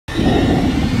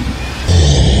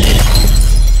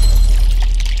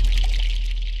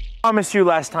I promised you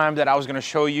last time that I was gonna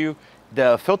show you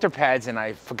the filter pads and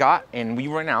I forgot and we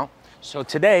ran out. So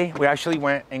today we actually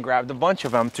went and grabbed a bunch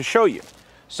of them to show you.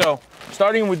 So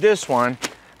starting with this one,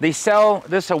 they sell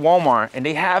this at Walmart and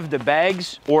they have the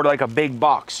bags or like a big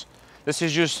box. This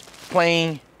is just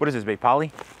plain, what is this, babe,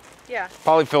 poly? Yeah.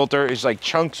 Poly filter is like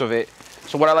chunks of it.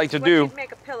 So what I like to do, you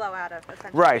make a pillow out of,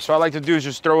 essentially. Right, so what I like to do is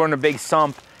just throw in a big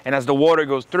sump, and as the water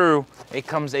goes through, it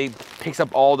picks up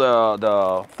all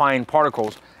the fine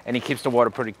particles, and it keeps the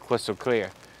water pretty crystal clear.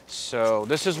 So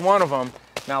this is one of them.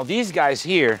 Now these guys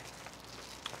here,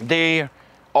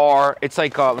 it's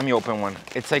like, let me open one.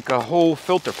 It's like a whole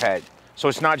filter pad. So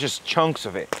it's not just chunks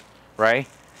of it, right?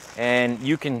 And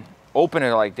you can open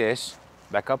it like this.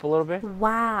 Back up a little bit.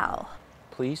 Wow.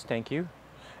 Please, thank you.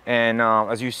 And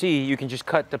as you see, you can just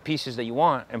cut the pieces that you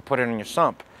want and put it in your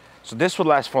sump. So this would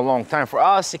last for a long time. For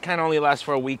us, it kind of only lasts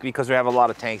for a week because we have a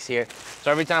lot of tanks here. So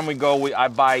every time we go, I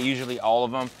buy usually all of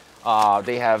them.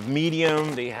 They have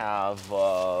medium, they have,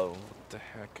 what the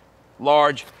heck,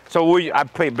 large. So I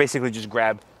basically just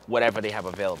grab whatever they have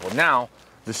available. Now,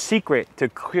 the secret to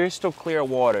crystal clear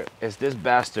water is this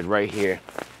bastard right here.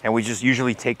 And we just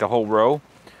usually take the whole row.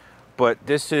 But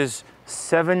this is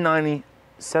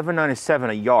 $7.97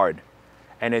 a yard,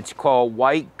 and it's called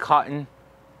white cotton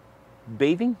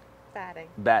bathing? Batting.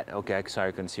 Okay, sorry,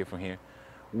 I couldn't see it from here.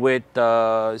 With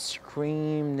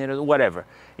scream, whatever.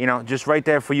 You know, just right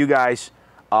there for you guys.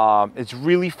 It's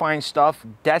really fine stuff.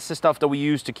 That's the stuff that we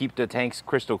use to keep the tanks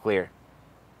crystal clear.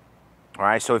 All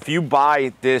right, so if you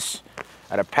buy this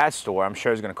at a pet store, I'm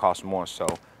sure it's gonna cost more, so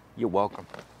you're welcome.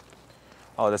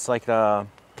 Oh, that's like, what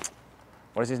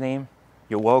is his name?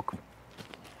 You're welcome.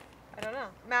 I don't know.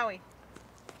 Maui.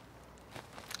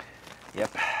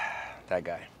 Yep, that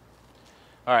guy.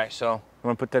 All right, so you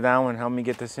want to put that down and help me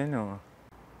get this in, or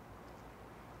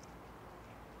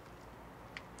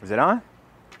is it on?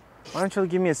 Why don't you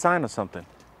give me a sign or something?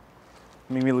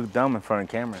 Make me look dumb in front of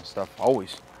the camera and stuff.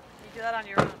 Always. You do that on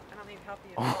your own. I don't need to help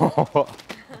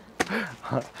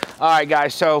you. All right,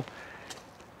 guys. So,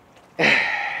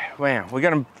 man, we're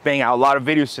gonna bang out a lot of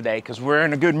videos today because we're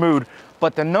in a good mood.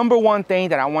 But the number one thing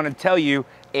that I want to tell you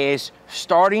is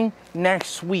starting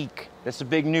next week. This is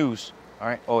big news. All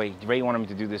right. Oh wait, Ray wanted me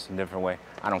to do this in a different way.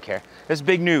 I don't care. This is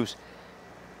big news.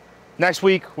 Next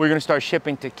week we're gonna start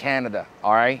shipping to Canada.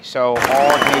 All right. So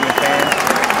all Canadian fans,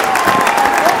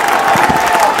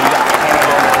 we got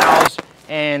Canada in the house,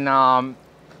 and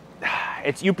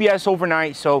it's UPS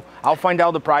overnight. So I'll find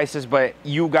out the prices, but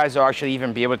you guys will actually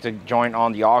even be able to join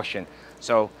on the auction.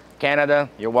 So Canada,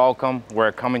 you're welcome.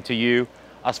 We're coming to you.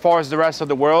 As far as the rest of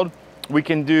the world, we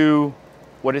can do,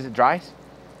 what is it, sorry.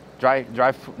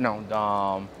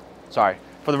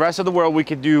 For the rest of the world, we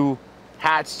could do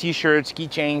hats, t-shirts,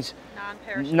 keychains,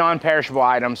 non-perishable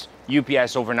items,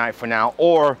 UPS overnight for now,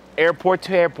 or airport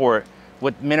to airport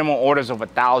with minimum orders of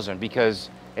 1,000 because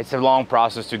it's a long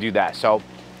process to do that. So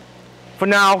for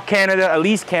now, Canada, at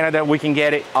least Canada, we can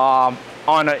get it on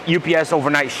a UPS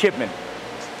overnight shipment.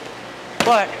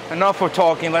 But enough for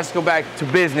talking, let's go back to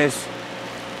business.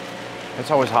 It's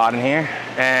always hot in here.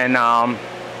 And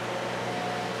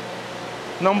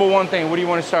number one thing, what do you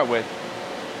want to start with?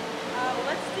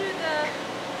 Let's do the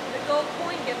gold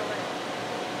coin giveaway.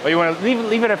 Or you want to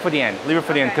leave it for the end? Leave it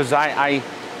for the end, because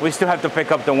we still have to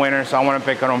pick up the winner, so I want to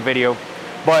pick it on video.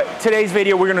 But today's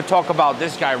video, we're going to talk about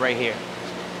this guy right here.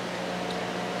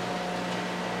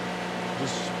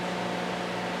 This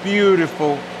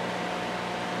beautiful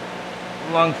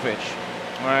lungfish.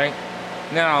 All right.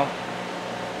 Now,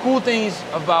 cool things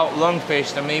about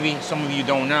lungfish that maybe some of you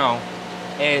don't know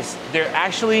is they're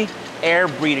actually air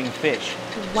breeding fish.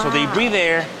 Wow. So they breathe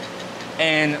air,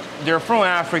 and they're from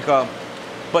Africa.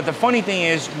 But the funny thing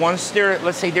is, once they're,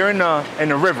 let's say they're in a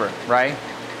river, right,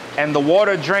 and the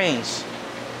water drains,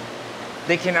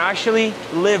 they can actually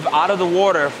live out of the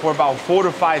water for about 4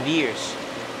 to 5 years.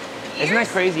 Isn't that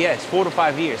crazy? Yes, 4 to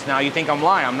 5 years. Now you think I'm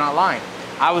lying? I'm not lying.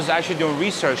 I was actually doing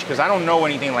research because I don't know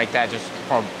anything like that just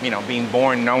from, you know, being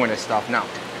born knowing this stuff. No.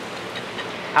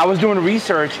 I was doing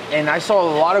research and I saw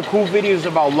a lot of cool videos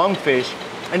about lungfish,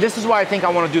 and this is why I think I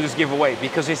want to do this giveaway,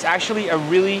 because it's actually a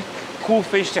really cool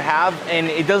fish to have, and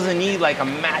it doesn't need like a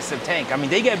massive tank. I mean,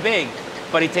 they get big,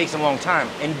 but it takes a long time,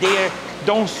 and they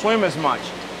don't swim as much.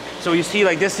 So you see,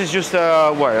 like, this is just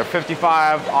a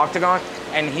 55 octagon,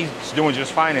 and he's doing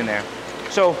just fine in there.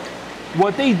 So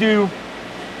what they do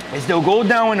is they'll go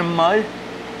down in the mud,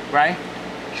 right?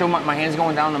 Show my hands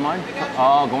going down the mud.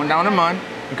 Oh, going down the mud,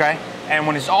 okay? And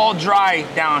when it's all dry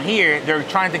down here, they're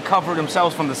trying to cover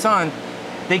themselves from the sun.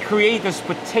 They create this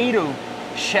potato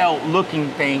shell looking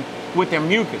thing with their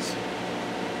mucus,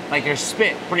 like their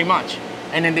spit, pretty much.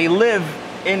 And then they live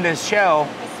in this shell.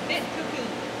 A spit cocoon.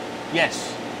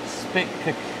 Yes, spit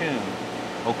cocoon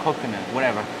or coconut,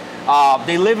 whatever.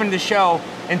 They live in the shell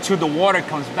until the water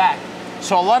comes back.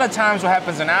 So a lot of times what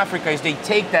happens in Africa is they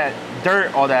take that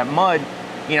dirt or that mud,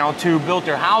 you know, to build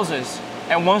their houses.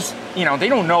 And once, you know, they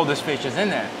don't know this fish is in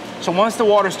there. So once the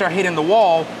water starts hitting the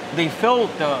wall, they feel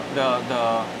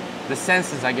the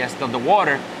senses, I guess, of the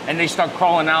water, and they start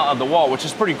crawling out of the wall, which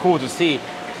is pretty cool to see.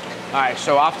 All right,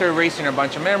 so after erasing a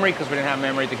bunch of memory, because we didn't have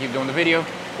memory to keep doing the video,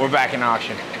 we're back in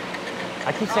auction.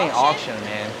 I keep saying auction,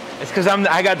 man. It's because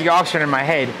I got the auction in my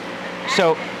head.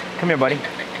 So, come here, buddy.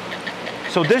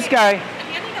 So this guy,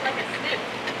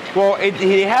 well,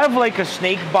 they have like a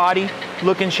snake body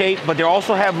looking shape, but they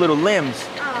also have little limbs.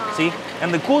 Aww. See?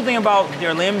 And the cool thing about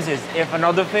their limbs is if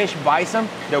another fish bites them,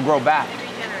 they'll grow back.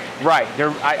 Right.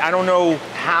 I don't know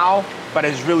how, but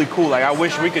it's really cool. Like, I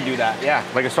wish we could do that. Yeah,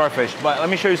 like a starfish. But let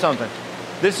me show you something.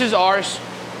 This is ours,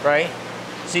 right?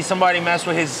 See, somebody messed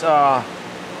with his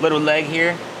little leg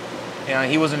here. You know,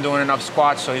 he wasn't doing enough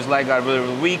squats, so his leg got really,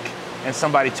 really weak, and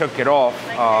somebody took it off.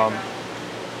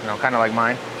 You know, kind of like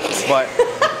mine. But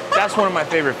that's one of my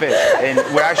favorite fish. And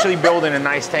we're actually building a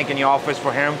nice tank in the office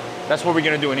for him. That's what we're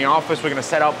gonna do in the office. We're gonna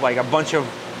set up like a bunch of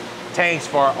tanks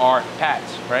for our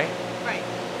pets, right? Right.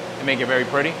 And make it very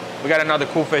pretty. We got another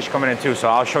cool fish coming in too, so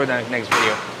I'll show you that in the next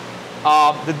video.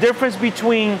 The difference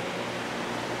between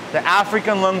the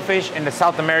African lungfish and the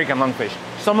South American lungfish.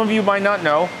 Some of you might not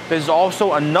know, there's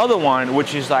also another one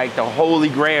which is like the holy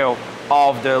grail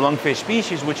of the lungfish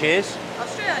species, which is?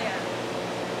 Australia.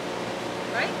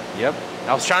 Right? Yep,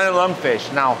 Australian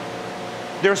lungfish. Now,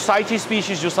 they're sightseeing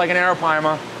species just like an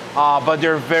arapaima, but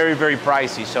they're very, very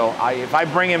pricey. So if I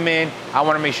bring them in, I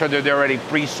want to make sure that they're already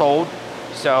pre-sold.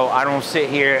 So I don't sit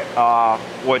here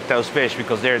with those fish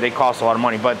because they cost a lot of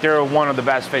money, but they're one of the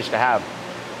best fish to have.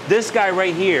 This guy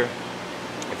right here,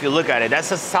 if you look at it,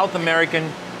 that's a South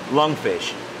American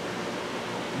lungfish.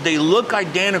 They look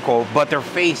identical, but their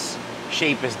face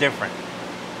shape is different.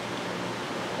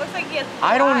 Looks like he has blue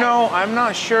I don't eyes. know, I'm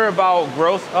not sure about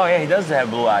growth. Oh yeah, he does have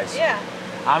blue eyes. Yeah.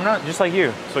 I'm not, just like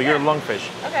you, so you're a Yeah. lungfish.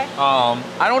 Okay.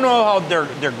 I don't know how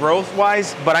they're growth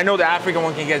wise, but I know the African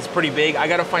one can get pretty big. I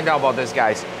gotta find out about this,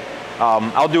 guys.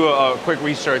 I'll do a quick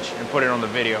research and put it on the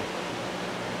video.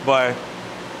 But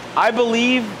I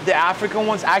believe the African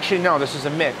ones, actually no, this is a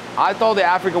myth. I thought the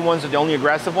African ones are the only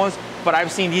aggressive ones, but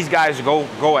I've seen these guys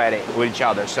go at it with each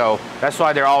other. So that's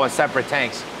why they're all in separate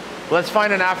tanks. Let's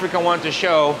find an African one to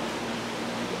show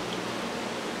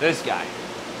this guy.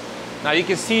 Now you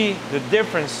can see the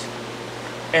difference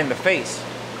in the face.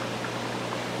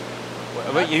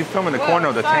 Wait, you filming the corner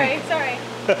of the tank. Sorry.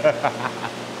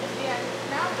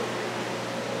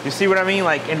 You see what I mean?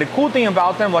 Like, and the cool thing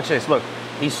about them, watch this, look.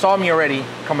 He saw me already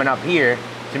coming up here.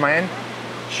 See my hand?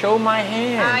 Show my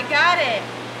hand. I got it.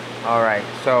 All right,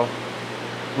 so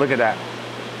look at that.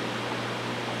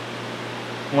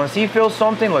 Once he feels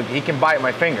something, look, he can bite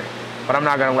my finger, but I'm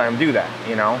not gonna let him do that,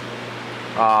 you know?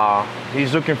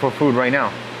 He's looking for food right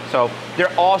now. So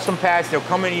they're awesome pets. They'll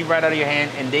come and eat right out of your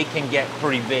hand, and they can get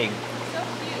pretty big. So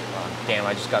cute. Damn,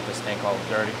 I just got this tank all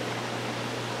dirty.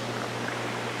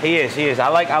 He is. I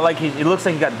like it looks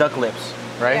like he got duck lips,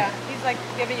 right? Yeah, he's like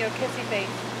giving you a kissy face.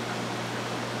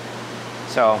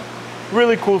 So,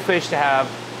 really cool fish to have.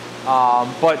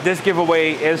 But this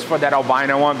giveaway is for that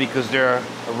albino one because they're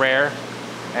rare.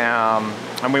 And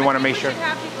we want to make sure. We should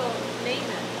have people name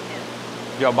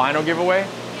it. The albino giveaway?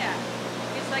 Yeah.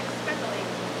 It's like speculating.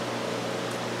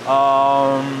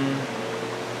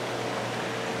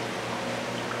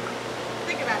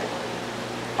 Think about it.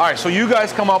 All right, so you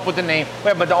guys come up with the name.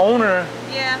 Wait, but the owner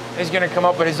Yeah. is going to come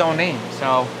up with his own name.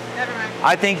 So Never mind.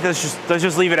 I think let's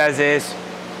just leave it as is.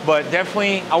 But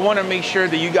definitely, I want to make sure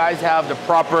that you guys have the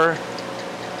proper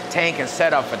tank and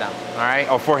setup for them, all right,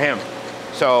 or for him.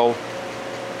 So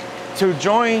to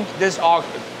join this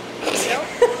auction, I'm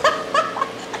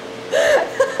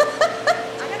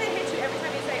gonna hit you every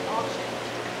time you say auction.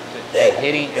 hey,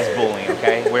 hitting is bullying,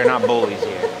 okay? We're not bullies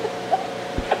here.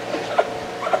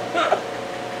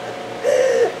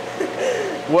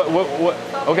 What?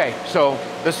 Okay, so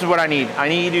this is what I need. I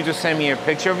need you to send me a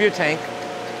picture of your tank.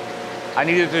 I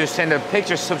need you to send a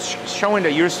picture showing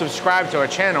that you're subscribed to our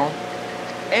channel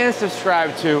and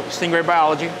subscribe to Stingray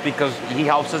Biology because he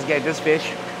helps us get this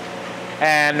fish.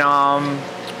 And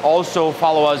also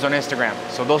follow us on Instagram.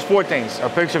 So those 4 things: a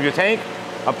picture of your tank,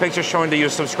 a picture showing that you're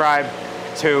subscribed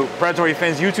to Predatory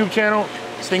Fins YouTube channel,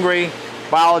 Stingray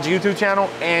Biology YouTube channel,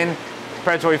 and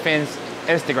Predatory Fins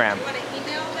Instagram. You want to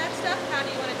email that stuff? How do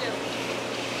you want to do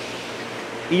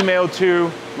it? Email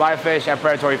to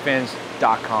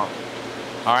livefish@predatoryfins.com.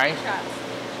 All right?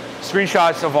 Shots.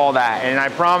 screenshots of all that. And I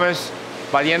promise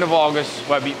by the end of August,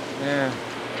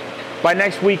 by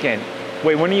next weekend.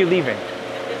 Wait, when are you leaving?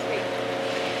 This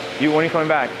week. When are you coming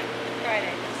back? Friday.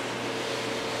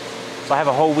 So I have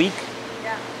a whole week?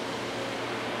 Yeah.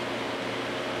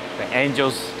 The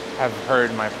angels have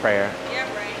heard my prayer. Yeah,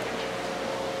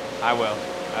 right. I will.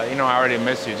 You know, I already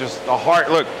miss you. Just the heart,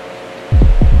 look.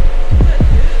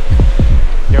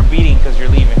 They're beating because you're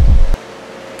leaving.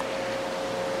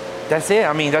 That's it.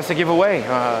 I mean, that's a giveaway.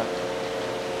 I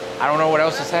don't know what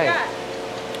else to say.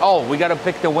 Oh, we got to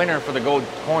pick the winner for the gold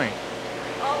coin.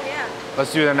 Oh, yeah.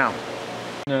 Let's do that now.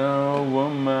 No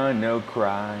woman, no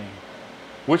cry.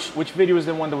 Which video is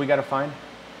the one that we got to find?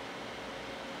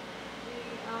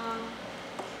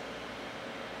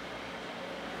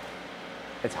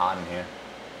 It's hot in here.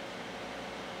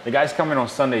 The guy's coming on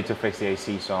Sunday to fix the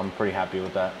AC, so I'm pretty happy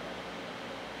with that.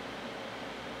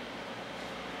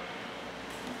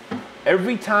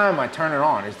 Every time I turn it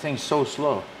on, this thing's so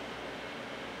slow.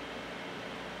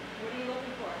 What are you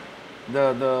looking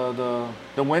for?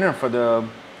 The winner for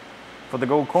the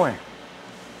gold coin.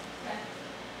 Okay.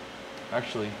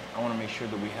 Actually, I want to make sure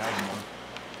that we have one.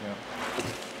 Yeah.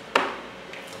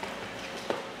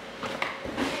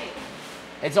 Hey,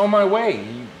 It's on my way.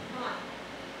 come on.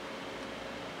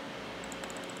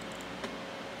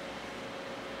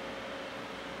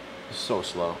 It's so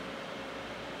slow.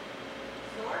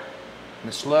 Sore?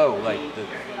 It's slow, like the. Making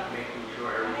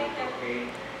sure everything's okay.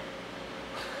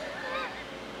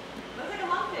 Looks like a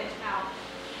lungfish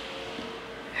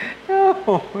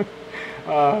now.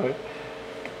 No.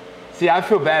 See, I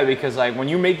feel bad because like when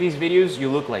you make these videos, you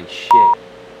look like shit.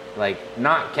 Like,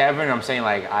 not Kevin, I'm saying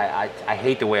like I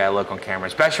hate the way I look on camera,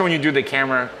 especially when you do the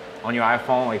camera on your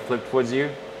iPhone, like flip towards you.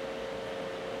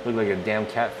 Look like a damn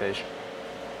catfish.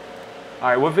 All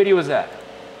right, what video was that?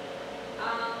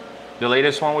 The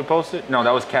latest one we posted? No,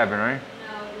 that was Kevin, right? No, it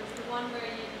was the one where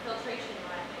you filtration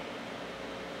one, I think.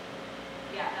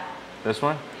 Yeah, that one. This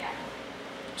one? Yeah.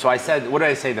 So I said, what did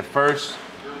I say? The first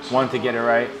one to get it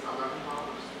right.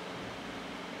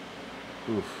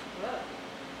 Oof. Whoa.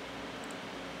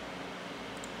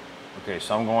 Okay,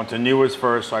 so I'm going to newest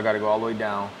first, so I got to go all the way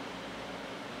down.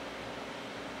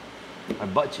 My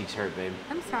butt cheeks hurt, babe.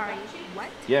 I'm sorry. What?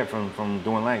 Yeah, from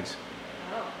doing legs.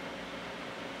 Oh.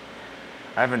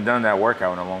 I haven't done that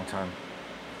workout in a long time.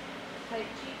 Tight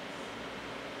cheeks.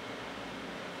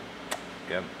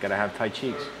 Yep, gotta have tight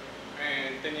cheeks.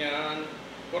 Tenían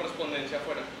correspondencia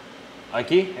afuera.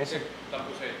 Aquí? Ese. La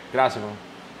puse ahí. Gracias, bro.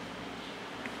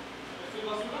 ¿Esto es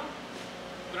basura?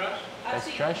 ¿Trash? That's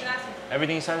sí, trash? gracias.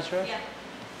 Everything inside is trash? Yeah.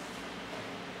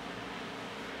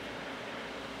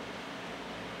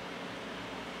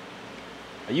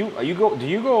 Do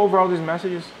you go over all these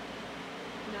messages?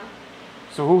 No.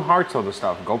 So who hearts all the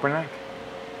stuff? Gopernak?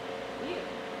 You.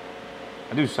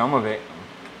 I do some of it.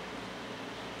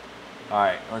 All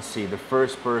right, let's see. The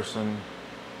first person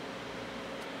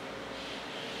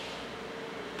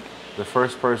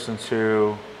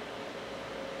to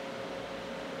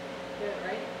Do it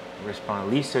right. respond.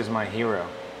 Lisa's my hero.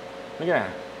 Look at that.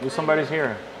 You're somebody's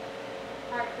hero.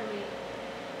 Hard for me.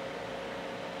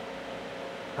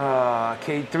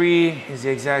 K3 is the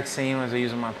exact same as I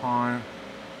use on my pawn.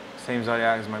 Same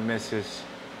zodiac as my missus.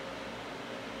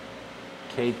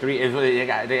 K3 is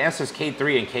the answer is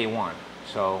K3 and K1.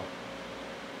 So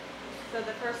So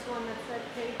the first one that said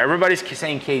K. everybody's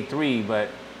saying K3, but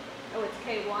Oh, it's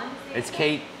K1. it's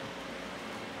K.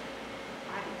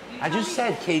 I just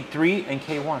said K3 and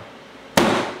K1.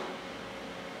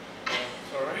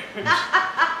 Sorry.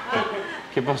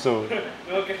 ¿Qué pasó?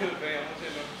 No, que nos veamos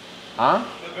el lunes. ¿Ah?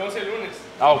 Nos vemos el lunes.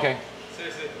 Ah, ok. Sí,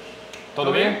 sí.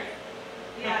 ¿Todo bien?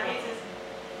 Yeah, it says.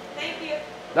 Thank you.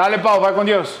 Dale, Pau, va con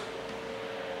Dios.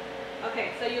 Okay,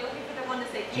 so you're looking for the one to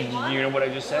say Do K1. you know what I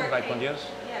just said? or Va K- con Dios?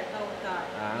 Yeah, go with God.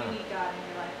 Ah. You need God in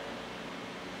your life.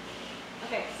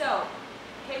 Okay, so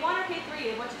K1 or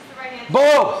K3, which is the right answer?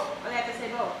 Both! Or they have to say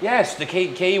both? Yes, the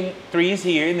K3 is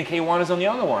here and the K1 is on the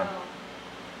other one. Oh.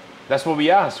 That's what we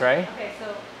asked, right? Okay, so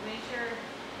make sure.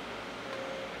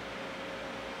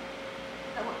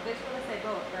 They're supposed to say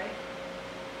both, right?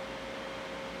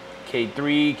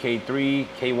 K3, K3,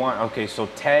 K1. Okay, so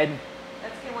Ted.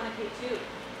 That's K1 and K2.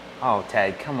 Oh,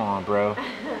 Ted, come on, bro.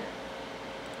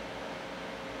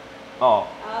 Oh,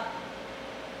 Up.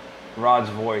 Rod's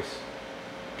voice.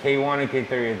 K1 and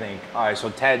K3, I think. All right, so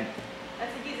Ted.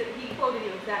 That's he quoted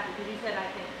you exactly because you said I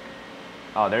think.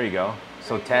 Oh, there you go.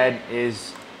 So Ted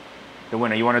is the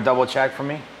winner. You want to double check for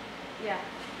me? Yeah.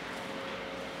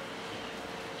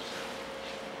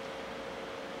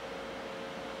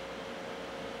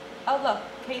 Oh look,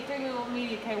 K3 will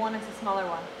meet you. K1 is the smaller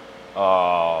one.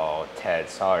 Oh, Ted,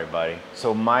 sorry, buddy.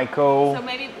 So Michael. So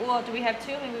maybe, well, do we have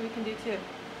 2? Maybe we can do 2.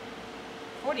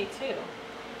 42.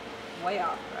 Way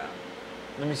off, bro.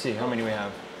 Let me see how many we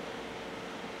have.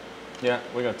 Yeah,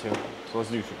 we got 2. So let's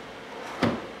do 2.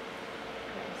 Okay,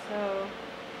 so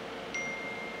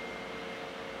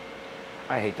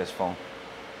I hate this phone.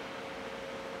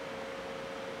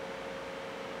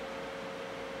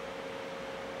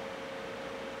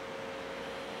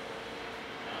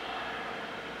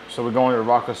 So we're going to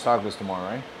Rocco Stockers tomorrow,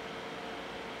 right?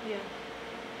 yeah.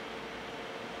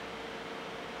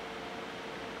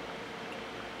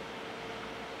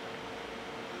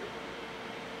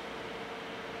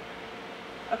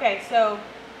 Okay, so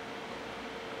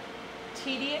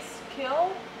tedious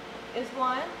kill is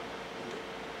 1,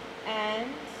 and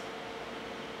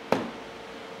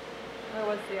where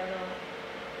was the other one?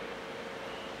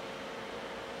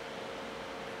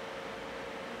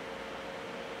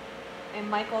 And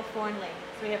Michael Thornley.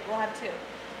 So we'll have 2.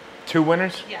 2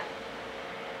 winners? Yeah.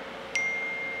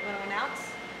 You want to announce?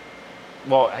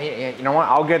 Well, yeah, you know what?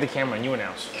 I'll get the camera and you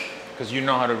announce, because you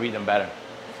know how to read them better.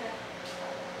 Okay.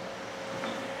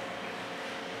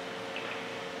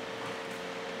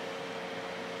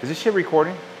 Is this shit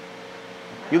recording?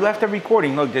 You left it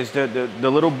recording. Look, there's the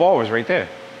little ball was right there.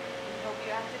 Hope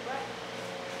you acted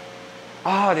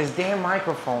right. Oh, this damn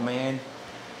microphone, man.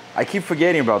 I keep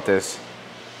forgetting about this.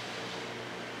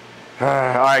 All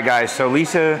right, guys. So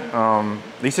Lisa's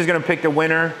gonna pick the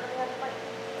winner.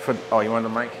 Oh, you want the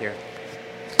mic here?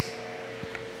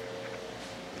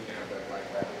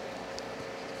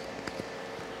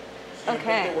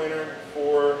 Okay. Pick the winner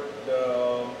for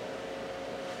the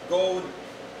gold.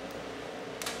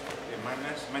 My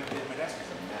desk is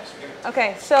a mess.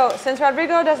 Okay, so since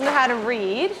Rodrigo doesn't know how to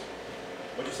read,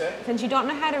 What'd you say? since you don't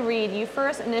know how to read, you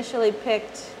first initially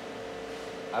picked,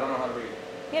 I don't know how to read.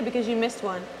 yeah, because you missed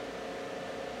one.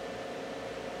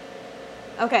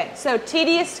 Okay, so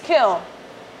tedious kill.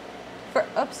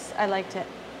 Oops, I liked it.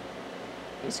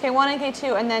 It's K1 and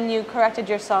K2, and then you corrected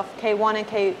yourself, K1 and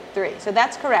K3. So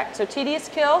that's correct. So tedious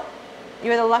kill,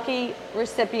 you're the lucky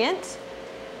recipient.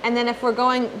 And then if we're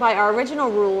going by our original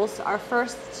rules, the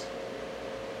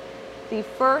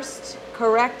first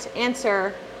correct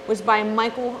answer was by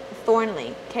Michael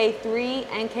Thornley. K3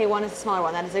 and K1 is the smaller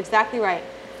one. That is exactly right.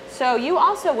 So you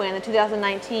also win the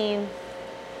 2019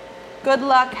 Good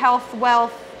Luck, Health,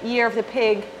 Wealth, Year of the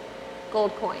Pig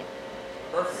gold coin.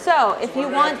 Perfect. So if you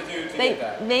want, what do we have to do to get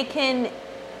that? they can,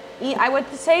 I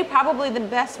would say probably the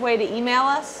best way to email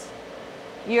us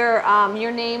your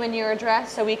name and your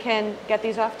address so we can get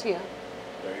these off to you.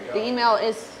 There you go. The email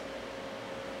is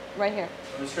right here.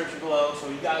 In the description below. So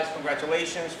you guys,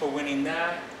 congratulations for winning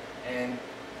that. And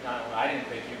I didn't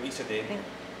pick you, Lisa did.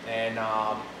 And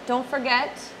Don't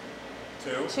forget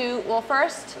two. well,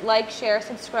 first, like, share,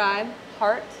 subscribe,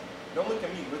 heart. Don't look at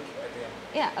me, look at them.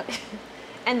 Yeah. Okay.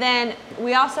 And then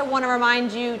we also want to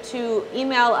remind you to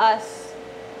email us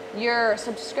your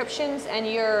subscriptions and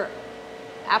your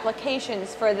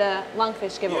applications for the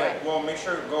Lungfish giveaway. Yeah, well, make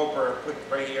sure put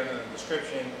right here in the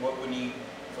description what we need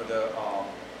for the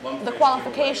Lungfish The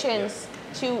qualifications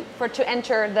giveaway. to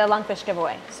enter the Lungfish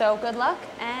giveaway. So good luck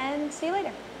and see you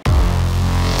later.